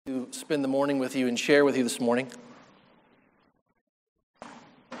To spend the morning with you and share with you this morning.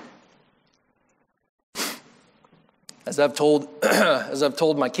 As I've told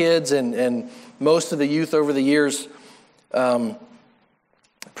my kids and most of the youth over the years,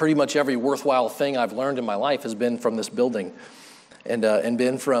 pretty much every worthwhile thing I've learned in my life has been from this building, and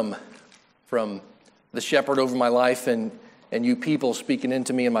been from the shepherd over my life and you people speaking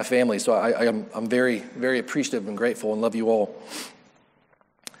into me and my family. So I'm very, very appreciative and grateful and love you all.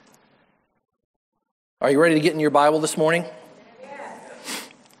 Are you ready to get in your Bible this morning? Yes.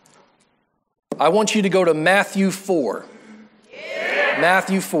 I want you to go to Matthew 4. Yes.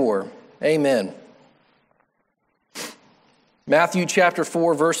 Matthew 4. Amen. Matthew chapter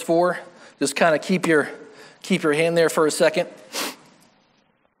 4, verse 4. Just kind of keep your hand there for a second.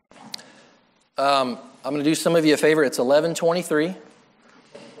 I'm going to do some of you a favor. It's 11:23.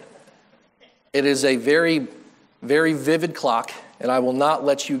 It is a very, very vivid clock. And I will not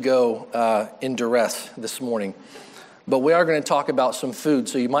let you go in duress this morning. But we are going to talk about some food,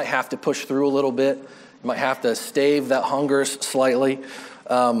 so you might have to push through a little bit. You might have to stave that hunger slightly.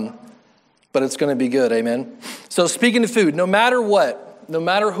 But it's going to be good, amen? So speaking of food, no matter what, no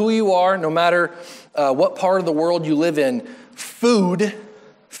matter who you are, no matter what part of the world you live in, food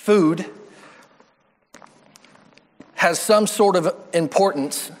has some sort of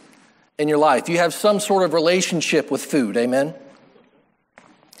importance in your life. You have some sort of relationship with food, amen?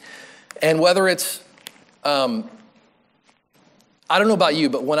 And whether it's, I don't know about you,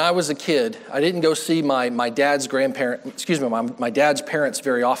 but when I was a kid, I didn't go see my dad's dad's parents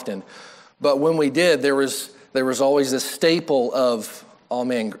very often. But when we did, there was always this staple of, oh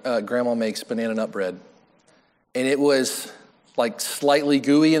man, Grandma makes banana nut bread. And it was like slightly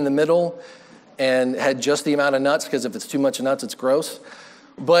gooey in the middle and had just the amount of nuts, because if it's too much nuts, it's gross.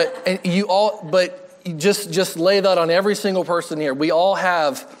 But just lay that on every single person here. We all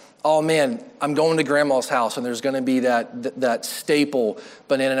have, oh man, I'm going to Grandma's house and there's going to be that staple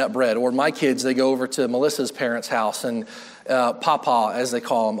banana nut bread. Or my kids, they go over to Melissa's parents' house and Papa, as they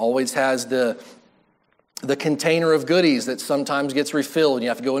call him, always has the container of goodies that sometimes gets refilled. And you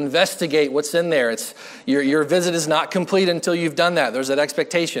have to go investigate what's in there. It's your visit is not complete until you've done that. There's that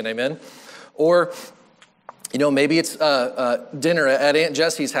expectation, amen? Or, maybe it's dinner at Aunt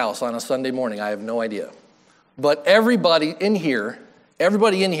Jessie's house on a Sunday morning. I have no idea. But everybody in here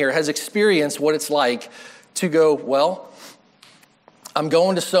has experienced what it's like to go, well, I'm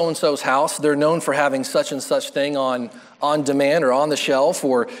going to so-and-so's house. They're known for having such and such thing on demand or on the shelf,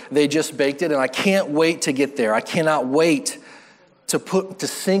 or they just baked it, and I can't wait to get there. I cannot wait to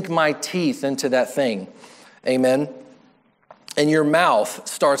sink my teeth into that thing. Amen. And your mouth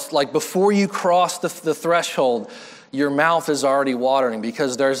starts, like before you cross the threshold, your mouth is already watering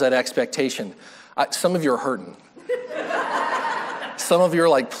because there's that expectation. Some of you are hurting. Some of you are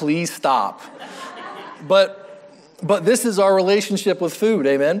like, please stop. But this is our relationship with food,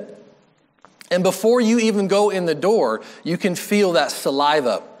 amen? And before you even go in the door, you can feel that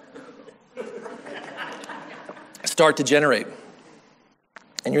saliva start to generate.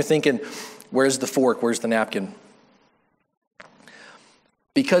 And you're thinking, where's the fork? Where's the napkin?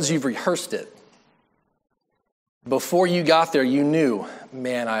 Because you've rehearsed it. Before you got there, you knew,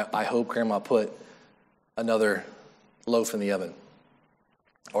 man, I hope Grandma put another loaf in the oven.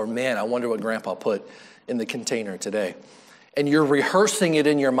 Or, man, I wonder what Grandpa put in the container today. And you're rehearsing it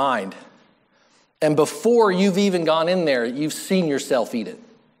in your mind. And before you've even gone in there, you've seen yourself eat it.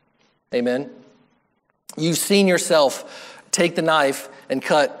 Amen? You've seen yourself take the knife and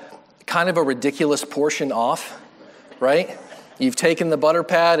cut kind of a ridiculous portion off, right? You've taken the butter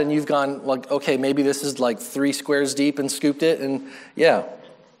pad and you've gone, like, okay, maybe this is like 3 squares deep and scooped it. And yeah,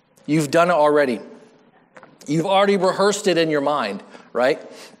 you've done it already. You've already rehearsed it in your mind, right?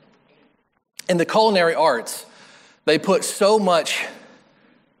 In the culinary arts, they put so much,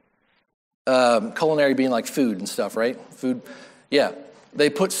 culinary being like food and stuff, right? Food, yeah. They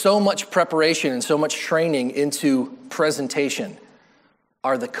put so much preparation and so much training into presentation.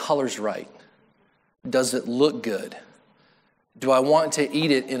 Are the colors right? Does it look good? Do I want to eat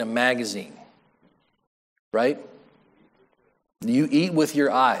it in a magazine? Right? Do you eat with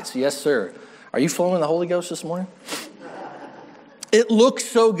your eyes? Yes, sir. Are you flowing in the Holy Ghost this morning? It looks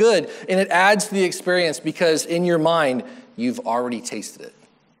so good, and it adds to the experience because in your mind, you've already tasted it.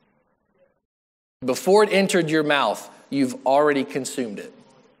 Before it entered your mouth, you've already consumed it.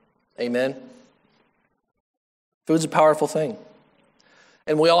 Amen? Food's a powerful thing.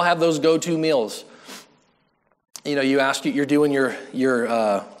 And we all have those go-to meals. You're doing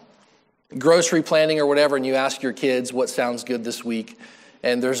your grocery planning or whatever, and you ask your kids what sounds good this week.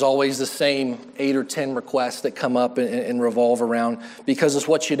 And there's always the same 8 or 10 requests that come up and revolve around, because it's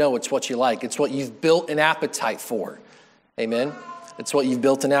what you know, it's what you like. It's what you've built an appetite for. Amen? It's what you've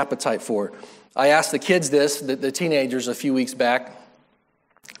built an appetite for. I asked the kids this, the teenagers, a few weeks back.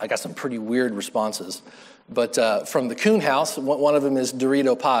 I got some pretty weird responses. But from the Kuhn house, one of them is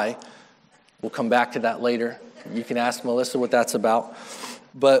Dorito pie. We'll come back to that later. You can ask Melissa what that's about.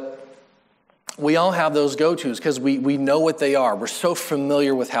 But we all have those go-tos because we know what they are. We're so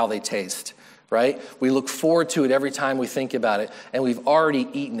familiar with how they taste, right? We look forward to it every time we think about it, and we've already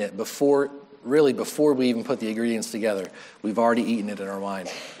eaten it before we even put the ingredients together. We've already eaten it in our mind.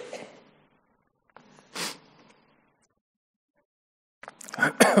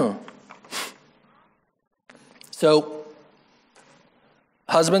 So,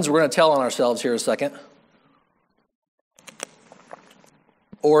 husbands, we're going to tell on ourselves here a second.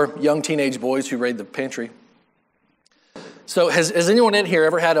 Or young teenage boys who raid the pantry. So has anyone in here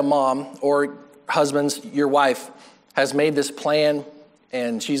ever had a mom, or husbands, your wife has made this plan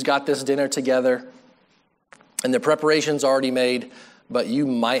and she's got this dinner together and the preparation's already made, but you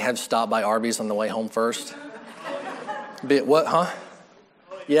might have stopped by Arby's on the way home first? What, huh?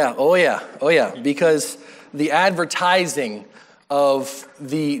 Yeah, oh yeah, because the advertising of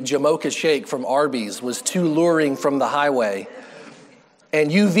the Jamocha shake from Arby's was too luring from the highway. And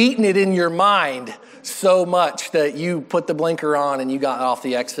you've eaten it in your mind so much that you put the blinker on and you got off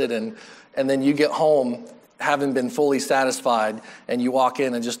the exit, and then you get home having been fully satisfied, and you walk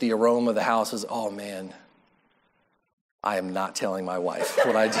in and just the aroma of the house is, oh man, I am not telling my wife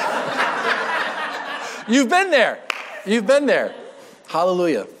what I do. You've been there. You've been there.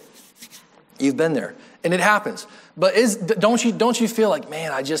 Hallelujah. You've been there. And it happens. But don't you feel like,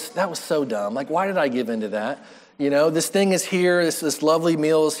 man, that was so dumb. Like, why did I give into that? You know, this thing is here, this lovely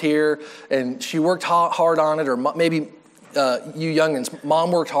meal is here, and she worked hard on it, or maybe you youngins,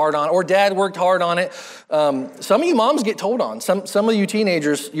 mom worked hard on it, or dad worked hard on it. Some of you moms get told on. Some of you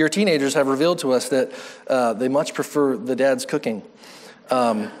teenagers, your teenagers have revealed to us that they much prefer the dad's cooking.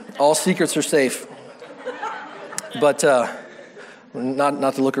 All secrets are safe, but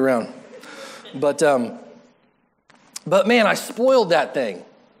not to look around. But man, I spoiled that thing.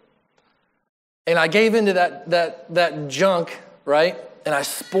 And I gave into that junk, right? And I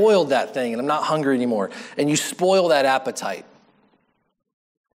spoiled that thing, and I'm not hungry anymore. And you spoil that appetite.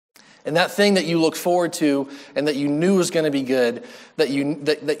 And that thing that you looked forward to and that you knew was going to be good, that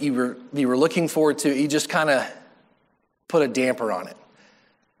you were looking forward to, you just kind of put a damper on it.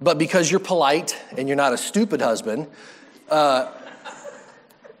 But because you're polite and you're not a stupid husband,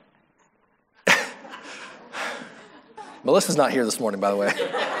 Melissa's not here this morning, by the way.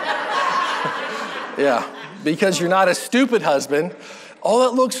 Yeah, because you're not a stupid husband. Oh,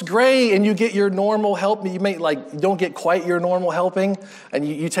 that looks great, and you get your normal help. You don't get quite your normal helping, and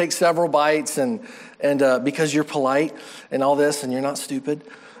you take several bites, and because you're polite and all this, and you're not stupid,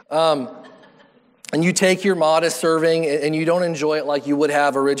 and you take your modest serving, and you don't enjoy it like you would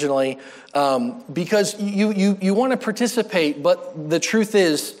have originally, because you want to participate, but the truth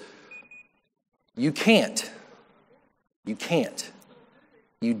is, you can't. You can't.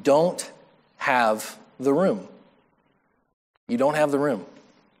 You don't have the room. You don't have the room.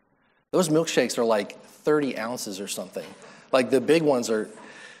 Those milkshakes are like 30 ounces or something. Like the big ones are,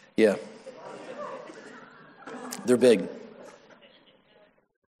 yeah. They're big.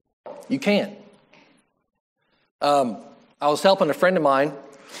 You can't. I was helping a friend of mine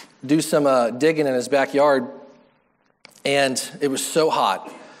do some digging in his backyard, and it was so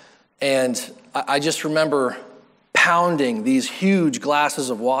hot. And I just remember pounding these huge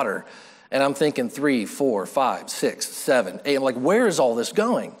glasses of water. And I'm thinking 3, 4, 5, 6, 7, 8. I'm like, where is all this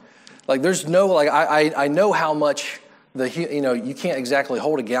going? Like, there's no, like, I know how much you can't exactly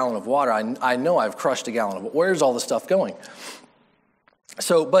hold a gallon of water. I know I've crushed a gallon of it. Where's all this stuff going?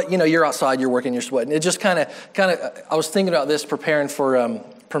 So, but, you're outside, you're working, you're sweating. It just kind of, I was thinking about this preparing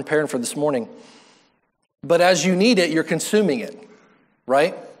for this morning. But as you need it, you're consuming it,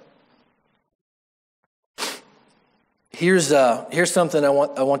 right? Here's something I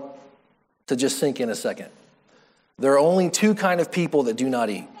want to just sink in a second. There are only 2 kind of people that do not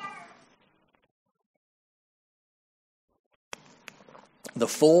eat. The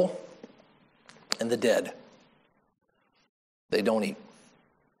full and the dead. They don't eat.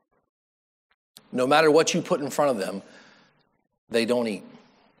 No matter what you put in front of them, they don't eat.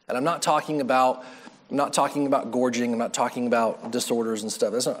 And I'm not talking about gorging. I'm not talking about disorders and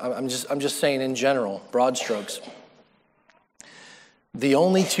stuff. I'm just saying in general, broad strokes. The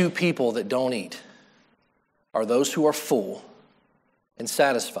only 2 people that don't eat are those who are full and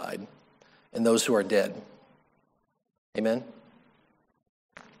satisfied and those who are dead. Amen?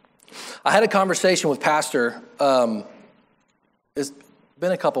 I had a conversation with Pastor, it's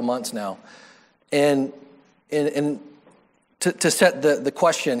been a couple months now, and to set the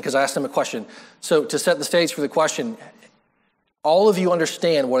question, because I asked him a question, so to set the stage for the question, all of you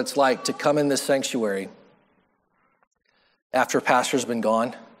understand what it's like to come in this sanctuary after a pastor's been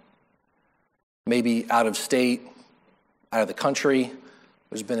gone, maybe out of state, out of the country,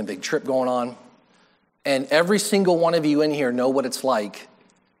 there's been a big trip going on, and every single one of you in here know what it's like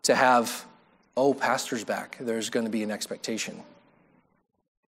to have, oh, pastor's back. There's going to be an expectation.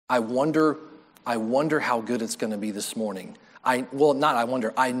 I wonder how good it's going to be this morning. I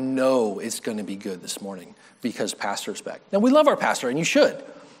know it's going to be good this morning because pastor's back. Now, we love our pastor, and you should.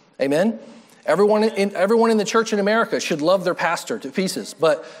 Amen? Everyone in the church in America should love their pastor to pieces,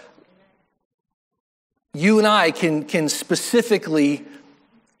 but you and I can specifically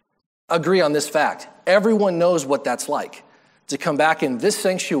agree on this fact. Everyone knows what that's like. To come back in this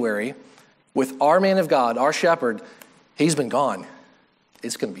sanctuary with our man of God, our shepherd, he's been gone.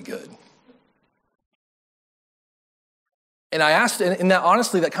 It's going to be good. And I asked, and that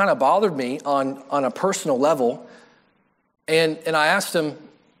honestly, that kind of bothered me on a personal level. And I asked him,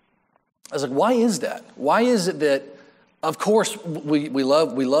 I was like, why is that? Why is it that, of course, we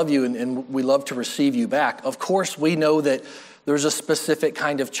love you and we love to receive you back. Of course, we know that there's a specific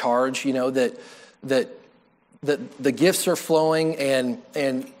kind of charge, that the gifts are flowing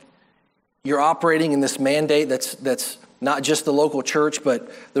and you're operating in this mandate that's not just the local church,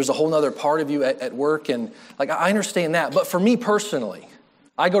 but there's a whole other part of you at work. And I understand that. But for me personally,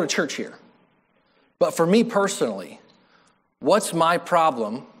 I go to church here. But for me personally, what's my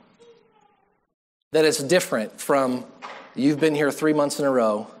problem that it's different from you've been here 3 months in a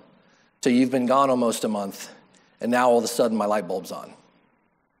row to you've been gone almost a month, and now all of a sudden my light bulb's on?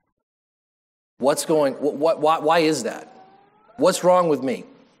 Why is that? What's wrong with me?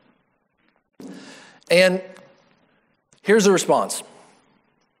 And here's the response.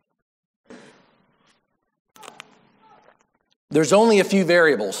 There's only a few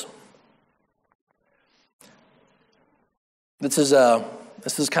variables. This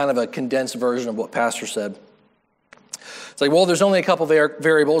is kind of a condensed version of what Pastor said. It's like, well, there's only a couple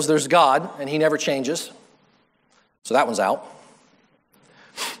variables. There's God, and he never changes. So that one's out.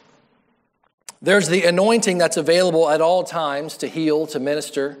 There's the anointing that's available at all times to heal, to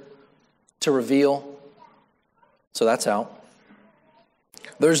minister, to reveal. So that's out.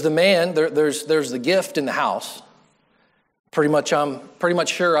 There's the man, there's the gift in the house. I'm pretty much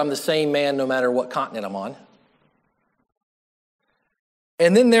sure I'm the same man no matter what continent I'm on.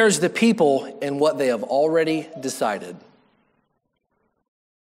 And then there's the people and what they have already decided.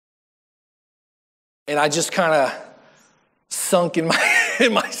 And I just kind of sunk in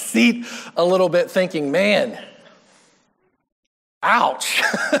my seat a little bit thinking, man, ouch.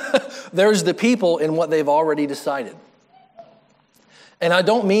 There's the people and what they've already decided. And I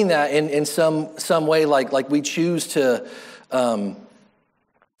don't mean that in some way like we choose to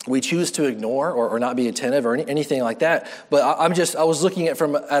ignore or not be attentive or anything like that. But I was looking at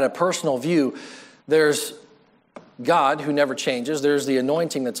a personal view. There's God who never changes. There's the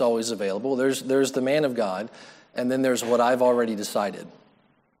anointing that's always available. There's the man of God. And then there's what I've already decided.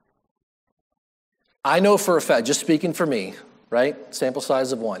 I know for a fact, just speaking for me, right? Sample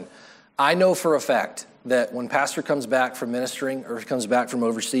size of one. I know for a fact that when pastor comes back from ministering or comes back from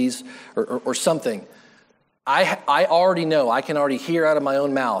overseas or something, I already know, I can already hear out of my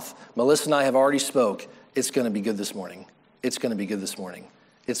own mouth, Melissa and I have already spoke, it's going to be good this morning. It's going to be good this morning.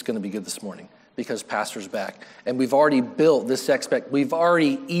 It's going to be good this morning because pastor's back. And we've already built this we've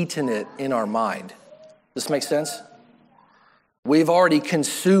already eaten it in our mind. This makes sense? We've already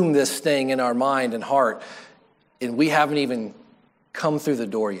consumed this thing in our mind and heart, and we haven't even come through the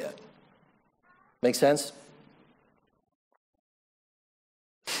door yet. Make sense?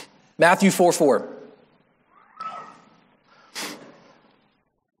 Matthew 4:4.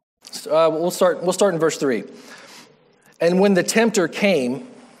 We'll start in verse 3. And when the tempter came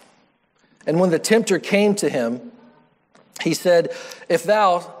to him, he said, "If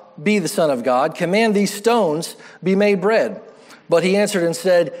thou be the Son of God, command these stones be made bread." But he answered and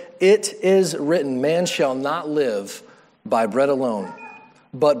said, "It is written, man shall not live by bread alone,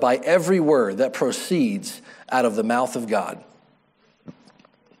 but by every word that proceeds out of the mouth of God."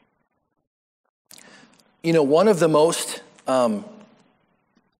 One of the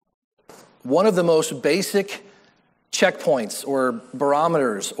most basic checkpoints or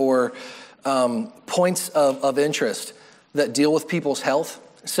barometers or points of interest that deal with people's health.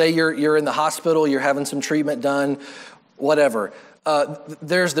 Say you're in the hospital, you're having some treatment done, whatever.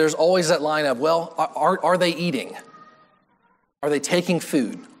 There's always that line of, well, are they eating? Are they taking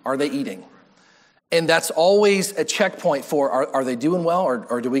food? Are they eating? And that's always a checkpoint for, are they doing well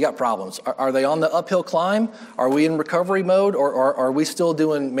or do we got problems? Are they on the uphill climb? Are we in recovery mode or are we still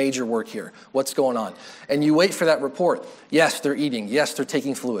doing major work here? What's going on? And you wait for that report. Yes, they're eating. Yes, they're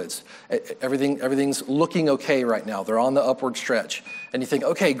taking fluids. Everything's looking okay right now. They're on the upward stretch. And you think,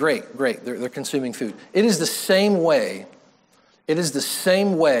 okay, great. They're consuming food. It is the same way. It is the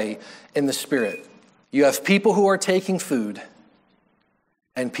same way in the Spirit. You have people who are taking food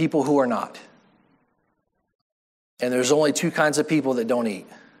and people who are not. And there's only two kinds of people that don't eat.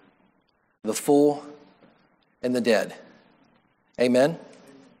 The full and the dead. Amen?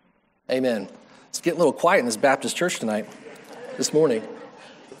 Amen. It's getting a little quiet in this Baptist church tonight, this morning.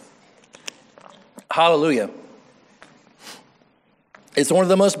 Hallelujah. It's one of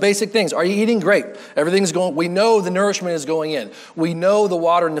the most basic things. Are you eating? Great. Everything's going, we know the nourishment is going in. We know the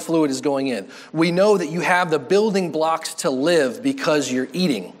water and the fluid is going in. We know that you have the building blocks to live because you're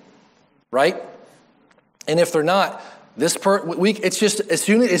eating, right? And if they're not, it's just as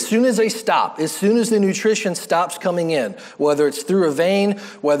soon as they stop, as soon as the nutrition stops coming in, whether it's through a vein,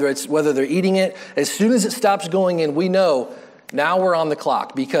 whether they're eating it, as soon as it stops going in, we know now we're on the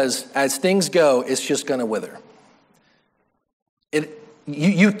clock because as things go, it's just going to wither.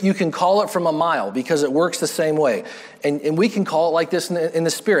 You can call it from a mile because it works the same way. And we can call it like this in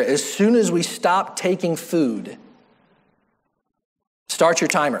the Spirit. As soon as we stop taking food, start your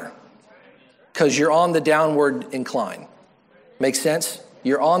timer. Because you're on the downward incline. Make sense?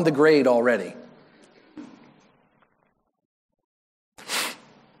 You're on the grade already.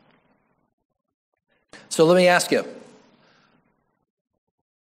 So let me ask you.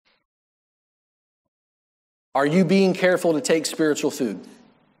 Are you being careful to take spiritual food?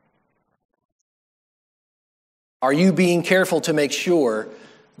 Are you being careful to make sure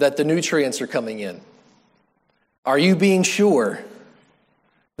that the nutrients are coming in? Are you being sure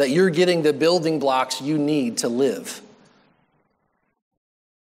that you're getting the building blocks you need to live?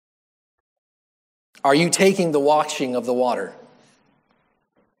 Are you taking the washing of the water?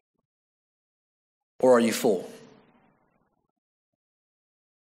 Or are you full?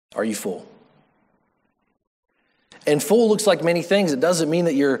 Are you full? And full looks like many things. It doesn't mean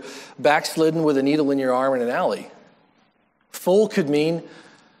that you're backslidden with a needle in your arm in an alley. Full could mean,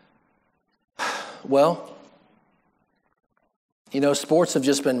 well, you know, sports have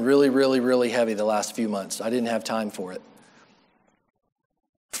just been really, really, really heavy the last few months. I didn't have time for it.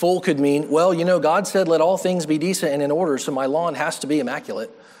 Full could mean, well, you know, God said let all things be decent and in order, so my lawn has to be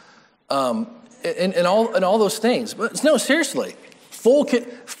immaculate. And all those things. But no, seriously.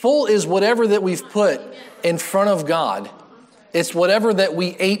 Full is whatever that we've put in front of God. It's whatever that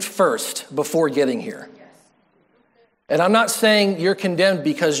we ate first before getting here. And I'm not saying you're condemned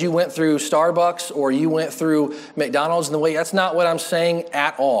because you went through Starbucks or you went through McDonald's in the way. That's not what I'm saying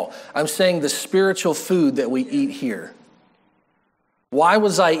at all. I'm saying the spiritual food that we eat here. Why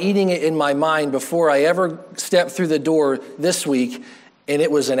was I eating it in my mind before I ever stepped through the door this week and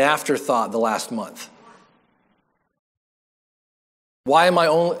it was an afterthought the last month? Why am I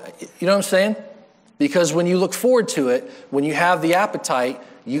only, you know what I'm saying? Because when you look forward to it, when you have the appetite,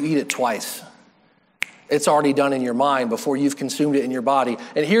 you eat it twice. It's already done in your mind before you've consumed it in your body.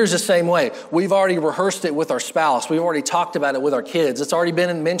 And here's the same way. We've already rehearsed it with our spouse. We've already talked about it with our kids. It's already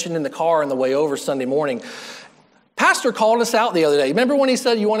been mentioned in the car on the way over Sunday morning. Pastor called us out the other day. Remember when he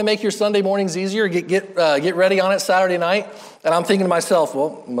said you want to make your Sunday mornings easier, get ready on it Saturday night? And I'm thinking to myself,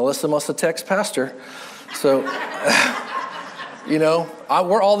 well, Melissa must have texted Pastor. So, you know,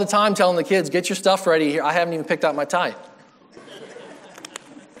 we're all the time telling the kids, get your stuff ready here. I haven't even picked out my tie.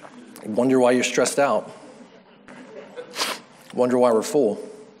 I wonder why you're stressed out. Wonder why we're full.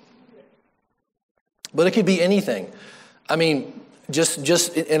 But it could be anything. I mean,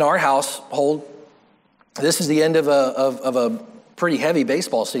 just in our household, this is the end of a pretty heavy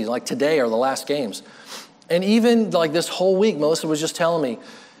baseball season. Like today are the last games. And even like this whole week, Melissa was just telling me,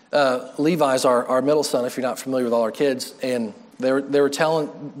 Levi's our middle son, if you're not familiar with all our kids, and they were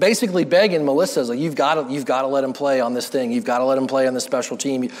basically begging Melissa, like, you've got to let him play on this thing. You've got to let him play on this special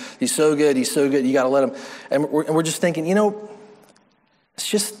team. He's so good. You got to let him. And we're just thinking, you know,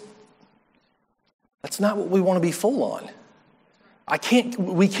 that's not what we want to be full on.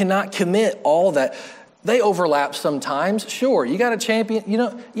 We cannot commit all that. They overlap sometimes. Sure, you got a champion. You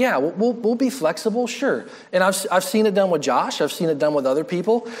know, yeah, we'll be flexible. Sure, and I've seen it done with Josh. I've seen it done with other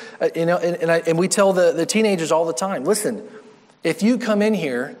people. You know, and we tell the teenagers all the time. Listen, if you come in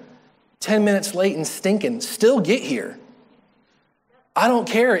here 10 minutes late and stinking, still get here. I don't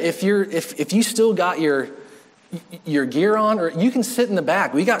care if you still got your gear on, or you can sit in the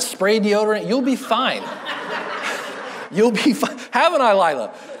back. We got spray deodorant. You'll be fine. You'll be fine. Haven't I,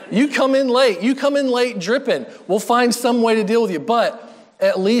 Lila? You come in late. You come in late dripping. We'll find some way to deal with you. But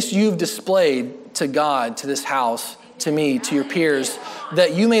at least you've displayed to God, to this house, to me, to your peers,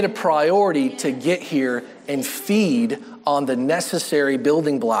 that you made a priority to get here and feed on the necessary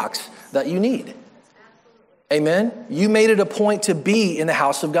building blocks that you need. Amen? You made it a point to be in the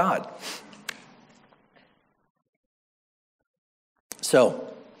house of God.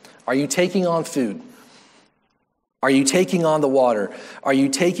 So, are you taking on food? Are you taking on the water? Are you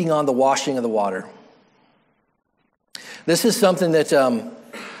taking on the washing of the water? This is something that,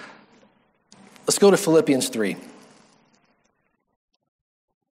 let's go to Philippians 3.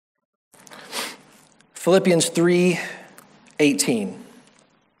 Philippians 3:18.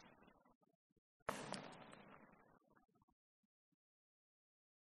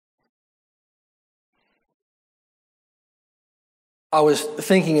 I was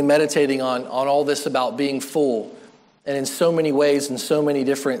thinking and meditating on all this about being full. And in so many ways, in so many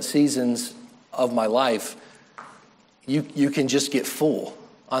different seasons of my life, you can just get full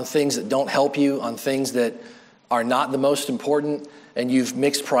on things that don't help you, on things that are not the most important, and you've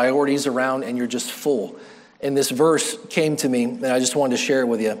mixed priorities around and you're just full. And this verse came to me, and I just wanted to share it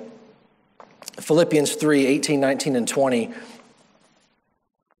with you. Philippians 3:18, 19, and 20.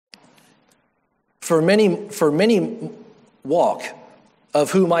 For many walk,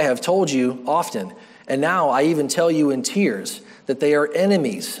 of whom I have told you often, and now I even tell you in tears, that they are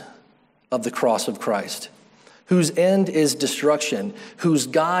enemies of the cross of Christ, whose end is destruction, whose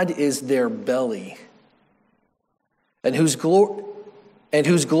God is their belly, and whose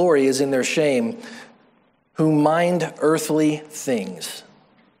glory is in their shame, who mind earthly things.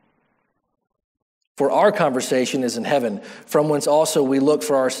 For our conversation is in heaven, from whence also we look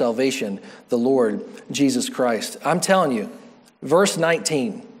for our salvation, the Lord Jesus Christ. I'm telling you, verse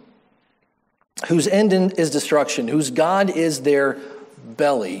 19, whose end is destruction, whose God is their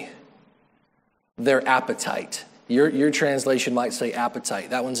belly, their appetite. Your translation might say appetite.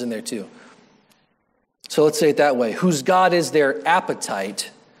 That one's in there too. So let's say it that way. Whose God is their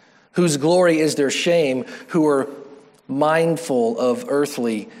appetite, whose glory is their shame, who are mindful of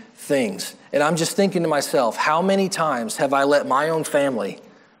earthly things. And I'm just thinking to myself, how many times have I let my own family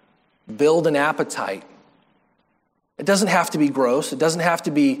build an appetite? It doesn't have to be gross. It doesn't have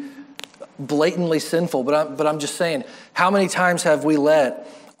to be blatantly sinful, but I'm just saying, how many times have we let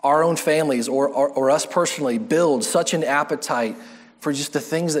our own families or us personally build such an appetite for just the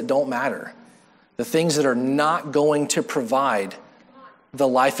things that don't matter, the things that are not going to provide the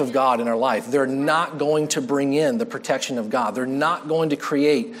life of God in our life. They're not going to bring in the protection of God. They're not going to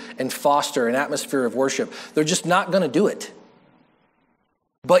create and foster an atmosphere of worship. They're just not going to do it.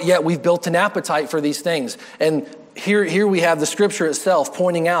 But yet we've built an appetite for these things. And here we have the scripture itself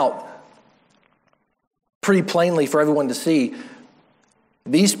pointing out pretty plainly for everyone to see,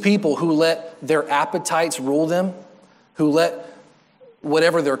 these people who let their appetites rule them, who let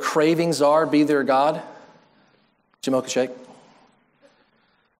whatever their cravings are be their God. Jamocha shake.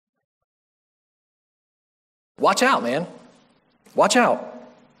 Watch out, man. Watch out.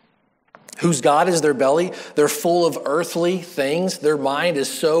 Whose God is their belly. They're full of earthly things. Their mind is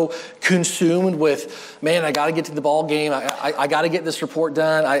so consumed with, man, I got to get to the ball game. I got to get this report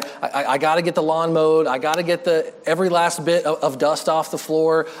done. I got to get the lawn mowed. I got to get every last bit of dust off the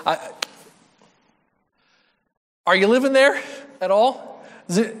floor. Are you living there at all?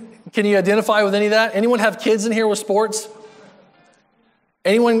 Can you identify with any of that? Anyone have kids in here with sports?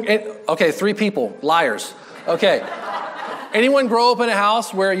 Anyone? Okay, 3 people. Liars. Okay. Anyone grow up in a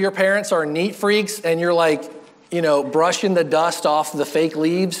house where your parents are neat freaks and you're like, brushing the dust off the fake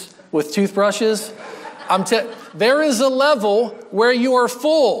leaves with toothbrushes? There is a level where you are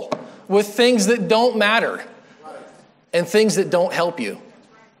full with things that don't matter and things that don't help you.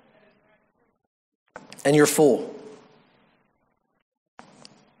 And you're full.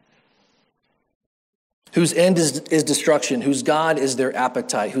 Whose end is destruction, whose God is their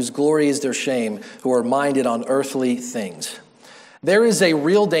appetite, whose glory is their shame, who are minded on earthly things. There is a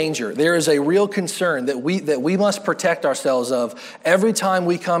real danger, there is a real concern that we must protect ourselves of every time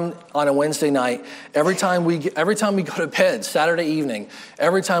we come on a Wednesday night, every time we go to bed Saturday evening,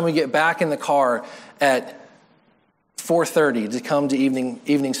 every time we get back in the car at 4:30 to come to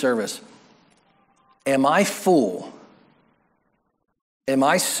evening service. Am I full? Am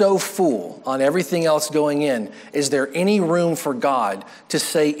I so full on everything else going in? Is there any room for God to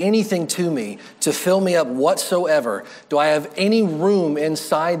say anything to me, to fill me up whatsoever? Do I have any room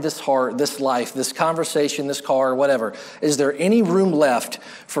inside this heart, this life, this conversation, this car, whatever? Is there any room left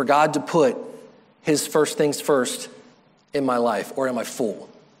for God to put his first things first in my life, or am I full?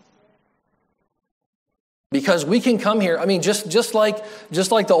 Because we can come here, I mean, just like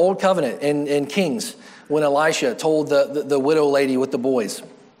the old covenant in Kings, when Elisha told the widow lady with the boys,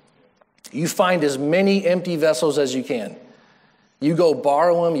 you find as many empty vessels as you can. You go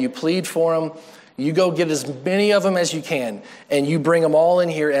borrow them, you plead for them, you go get as many of them as you can, and you bring them all in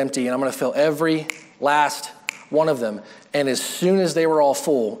here empty, and I'm going to fill every last one of them. And as soon as they were all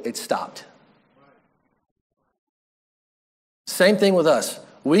full, it stopped. Same thing with us.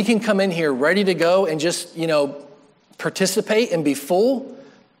 We can come in here ready to go and just, participate and be full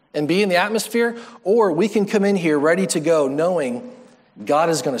and be in the atmosphere, or we can come in here ready to go knowing God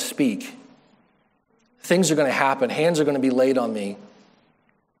is going to speak. Things are going to happen. Hands are going to be laid on me.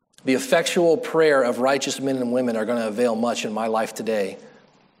 The effectual prayer of righteous men and women are going to avail much in my life today.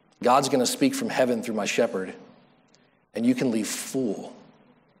 God's going to speak from heaven through my shepherd, and you can leave full.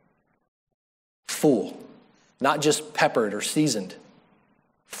 Full. Not just peppered or seasoned.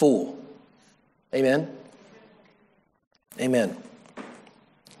 Full. Amen? Amen.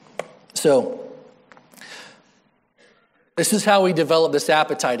 So, this is how we develop this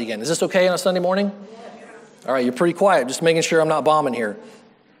appetite again. Is this okay on a Sunday morning? All right, you're pretty quiet. Just making sure I'm not bombing here.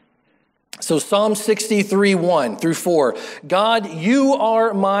 So Psalm 63, 1 through 4. God, you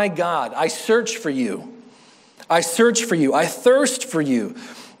are my God. I search for you. I search for you. I thirst for you,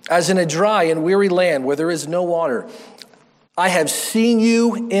 as in a dry and weary land where there is no water. I have seen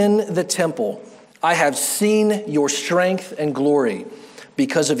you in the temple. I have seen your strength and glory.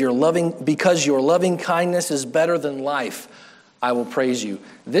 Because your loving kindness is better than life, I will praise you.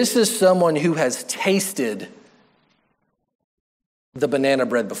 This is someone who has tasted the banana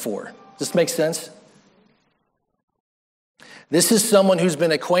bread before. Does this make sense? This is someone who's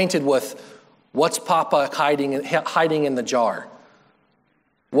been acquainted with what's Papa hiding in the jar.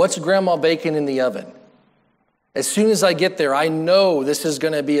 What's Grandma baking in the oven? As soon as I get there, I know this is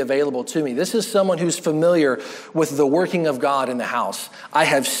going to be available to me. This is someone who's familiar with the working of God in the house. I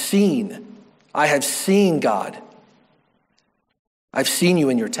have seen God. I've seen you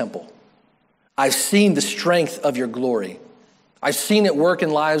in your temple. I've seen the strength of your glory. I've seen it work in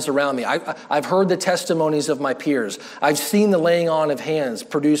lives around me. I've heard the testimonies of my peers. I've seen the laying on of hands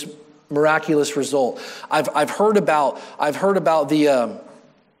produce miraculous result. I've heard about the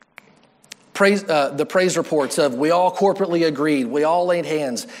praise reports of we all corporately agreed, we all laid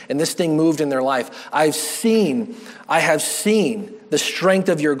hands, and this thing moved in their life. I have seen the strength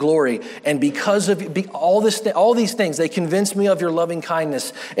of your glory, and because of all these things, they convince me of your loving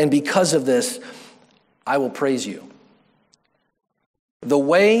kindness, and because of this, I will praise you. The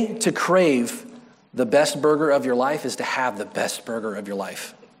way to crave the best burger of your life is to have the best burger of your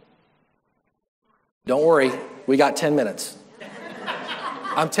life. Don't worry, we got 10 minutes.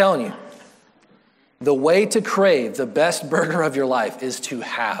 I'm telling you. The way to crave the best burger of your life is to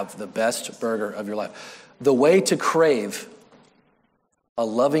have the best burger of your life. The way to crave a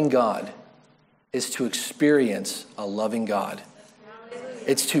loving God is to experience a loving God.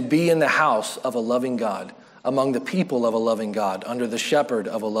 It's to be in the house of a loving God, among the people of a loving God, under the shepherd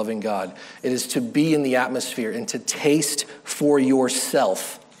of a loving God. It is to be in the atmosphere and to taste for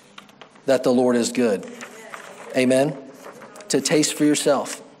yourself that the Lord is good. Amen? To taste for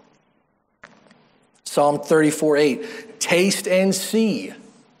yourself. Psalm 34, 8, taste and see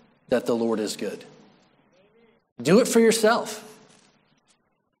that the Lord is good. Do it for yourself.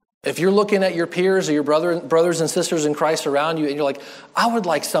 If you're looking at your peers or your brothers and sisters in Christ around you and you're like, I would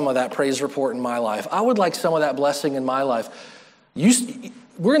like some of that praise report in my life. I would like some of that blessing in my life.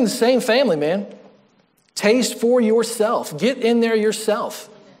 We're in the same family, man. Taste for yourself. Get in there yourself.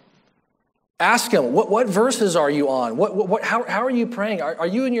 Ask him, what verses are you on? How are you praying? Are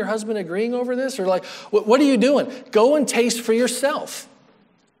you and your husband agreeing over this? Or like, what are you doing? Go and taste for yourself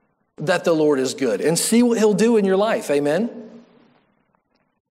that the Lord is good and see what he'll do in your life. Amen?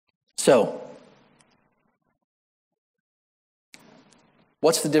 So,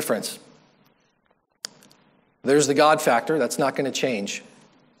 what's the difference? There's the God factor. That's not going to change.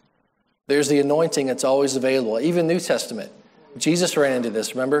 There's the anointing that's always available. Even New Testament. Jesus ran into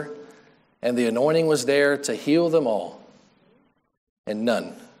this, remember? And the anointing was there to heal them all. And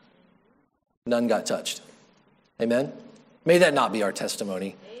none got touched. Amen? May that not be our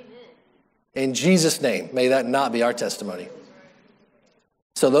testimony. Amen. In Jesus' name, may that not be our testimony.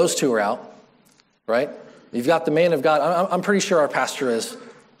 So those two are out, right? You've got the man of God. I'm pretty sure our pastor is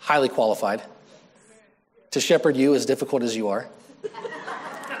highly qualified to shepherd you as difficult as you are.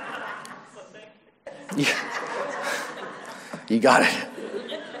 You got it.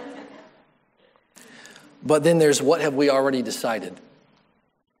 But then there's what have we already decided?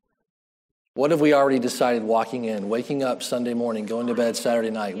 What have we already decided walking in, waking up Sunday morning, going to bed Saturday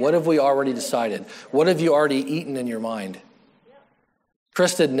night? What have we already decided? What have you already eaten in your mind?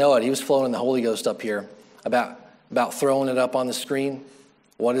 Chris didn't know it. He was flowing in the Holy Ghost up here about throwing it up on the screen.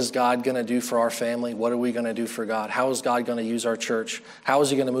 What is God going to do for our family? What are we going to do for God? How is God going to use our church? How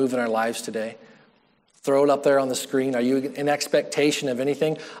is he going to move in our lives today? Throw it up there on the screen. Are you in expectation of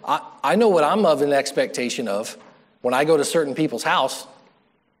anything? I know what I'm in expectation of when I go to certain people's house,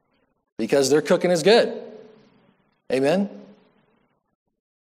 because their cooking is good. Amen?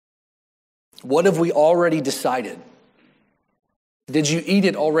 What have we already decided? Did you eat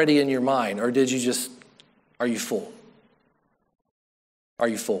it already in your mind, or are you full? Are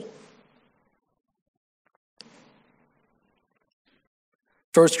you full?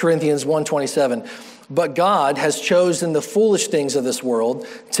 1 Corinthians 1:27, but God has chosen the foolish things of this world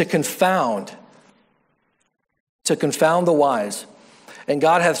to confound the wise. And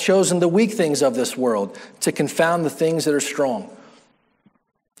God hath chosen the weak things of this world to confound the things that are strong.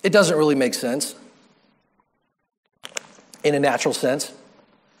 It doesn't really make sense in a natural sense.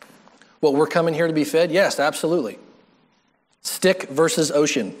 Well, we're coming here to be fed? Yes, absolutely. Stick versus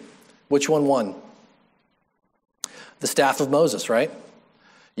ocean. Which one won? The staff of Moses, right?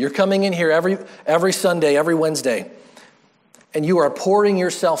 You're coming in here every Sunday, every Wednesday, and you are pouring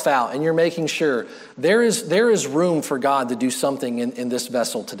yourself out, and you're making sure there is room for God to do something in this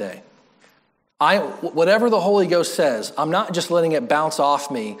vessel today. Whatever the Holy Ghost says, I'm not just letting it bounce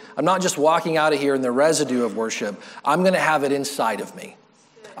off me. I'm not just walking out of here in the residue of worship. I'm going to have it inside of me.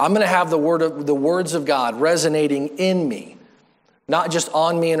 I'm going to have the words of God resonating in me, not just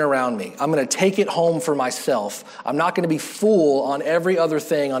on me and around me. I'm going to take it home for myself. I'm not going to be full on every other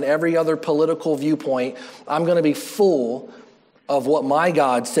thing, on every other political viewpoint. I'm going to be full of what my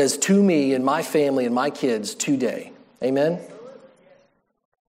God says to me and my family and my kids today. Amen?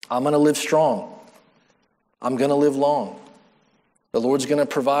 I'm going to live strong. I'm going to live long. The Lord's going to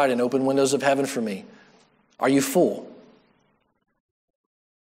provide and open windows of heaven for me. Are you full?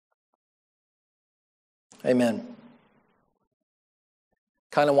 Amen.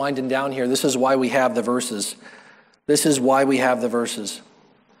 Kind of winding down here. This is why we have the verses. This is why we have the verses.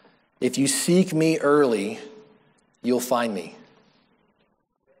 If you seek me early, you'll find me.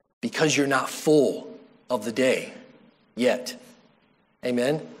 Because you're not full of the day yet.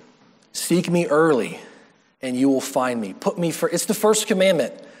 Amen. Seek me early and you will find me. Put me first. It's the first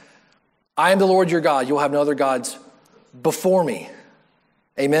commandment. I am the Lord your God. You'll have no other gods before me.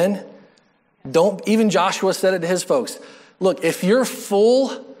 Amen. Even Joshua said it to his folks. Look, if you're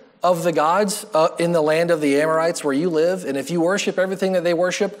full of the gods in the land of the Amorites where you live, and if you worship everything that they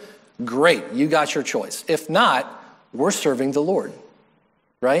worship, great, you got your choice. If not, we're serving the Lord,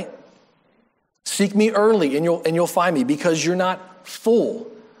 right? Seek me early and you'll find me, because you're not full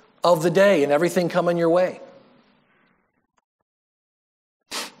of the day and everything coming your way.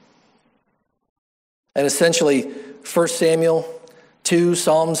 And essentially, 1 Samuel 2,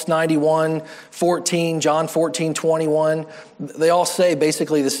 Psalms 91, 14, John 14, 21, they all say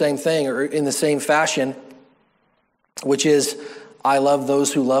basically the same thing, or in the same fashion, which is, I love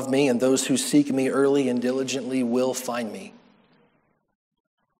those who love me, and those who seek me early and diligently will find me.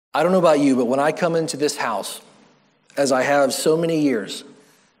 I don't know about you, but when I come into this house, as I have so many years,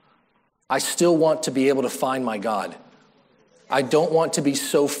 I still want to be able to find my God. I don't want to be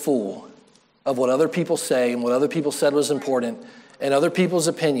so full of what other people say and what other people said was important and other people's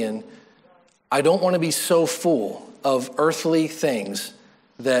opinion. I don't want to be so full of earthly things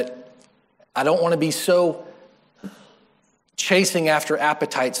that I don't want to be so chasing after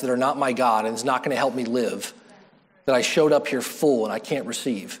appetites that are not my God and is not going to help me live, that I showed up here full and I can't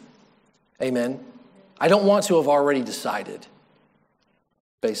receive. Amen. I don't want to have already decided,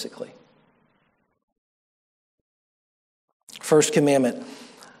 basically. First commandment,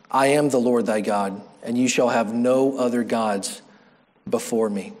 I am the Lord thy God, and you shall have no other gods before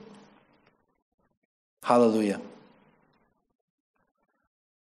me. Hallelujah.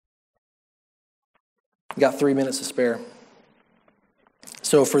 We got 3 minutes to spare.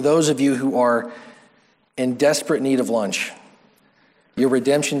 So for those of you who are in desperate need of lunch, your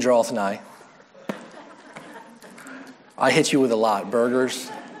redemption draweth nigh. I hit you with a lot. Burgers,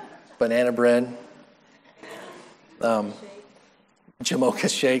 banana bread, Jamocha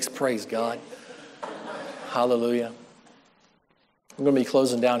shakes, praise God. Hallelujah. I'm going to be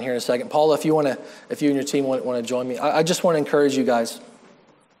closing down here in a second. Paula, if you and your team want to join me, I just want to encourage you guys.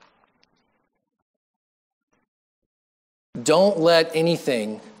 Don't let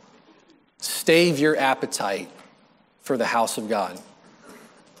anything stave your appetite for the house of God.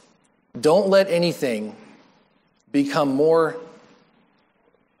 Don't let anything become more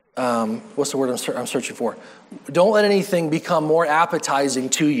what's the word I'm searching for? Don't let anything become more appetizing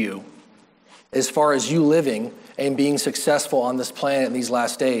to you as far as you living and being successful on this planet in these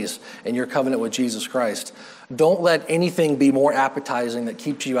last days in your covenant with Jesus Christ. Don't let anything be more appetizing that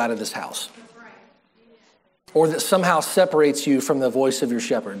keeps you out of this house or that somehow separates you from the voice of your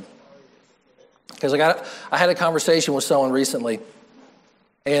shepherd. Because I had a conversation with someone recently,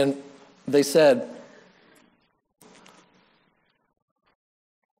 and they said,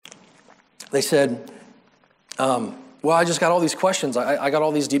 well, I just got all these questions. I got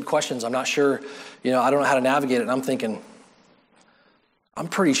all these deep questions. I'm not sure, I don't know how to navigate it. And I'm thinking, I'm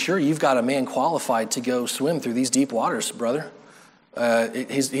pretty sure you've got a man qualified to go swim through these deep waters, brother.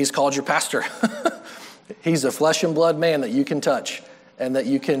 He's called your pastor. He's a flesh and blood man that you can touch and that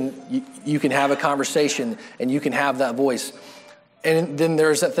you can have a conversation and you can have that voice. And then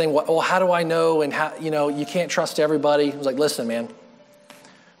there's that thing, well, how do I know? And how, you can't trust everybody. I was like, listen, man.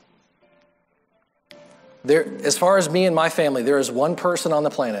 As far as me and my family, there is one person on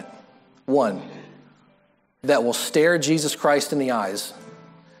the planet, one, that will stare Jesus Christ in the eyes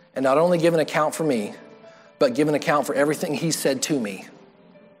and not only give an account for me, but give an account for everything he said to me.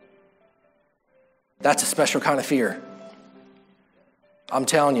 That's a special kind of fear. I'm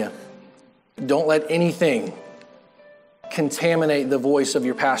telling you, don't let anything contaminate the voice of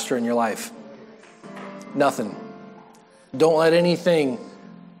your pastor in your life. Nothing. Don't let anything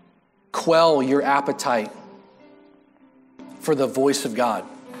quell your appetite for the voice of God.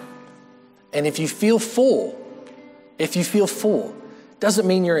 And if you feel full, doesn't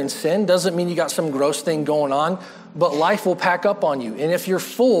mean you're in sin, doesn't mean you got some gross thing going on, but life will pack up on you. And if you're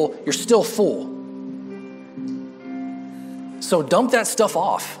full, you're still full. So dump that stuff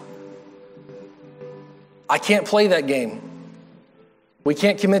off. I can't play that game. We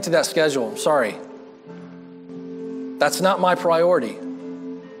can't commit to that schedule. Sorry. That's not my priority.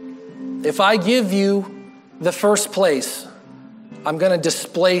 If I give you the first place, I'm going to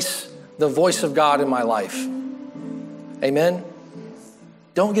displace the voice of God in my life. Amen?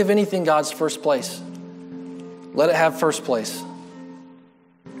 Don't give anything God's first place. Let it have first place.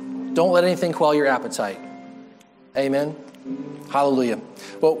 Don't let anything quell your appetite. Amen? Hallelujah.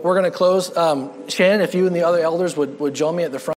 Well, we're going to close. Shannon, if you and the other elders would join me at the front.